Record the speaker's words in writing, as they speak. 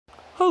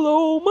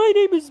Hello, my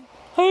name is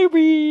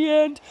Harry,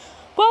 and,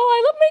 well,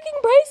 I love making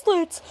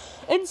bracelets,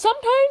 and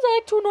sometimes I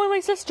like to annoy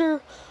my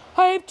sister.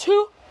 I have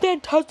two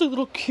fantastic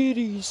little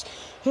kitties,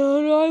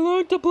 and I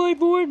like to play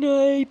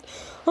Fortnite,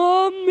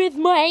 with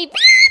my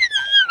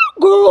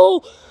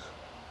girl.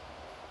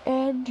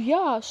 And,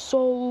 yeah,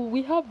 so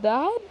we have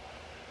that,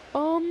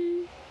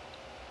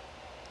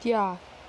 yeah.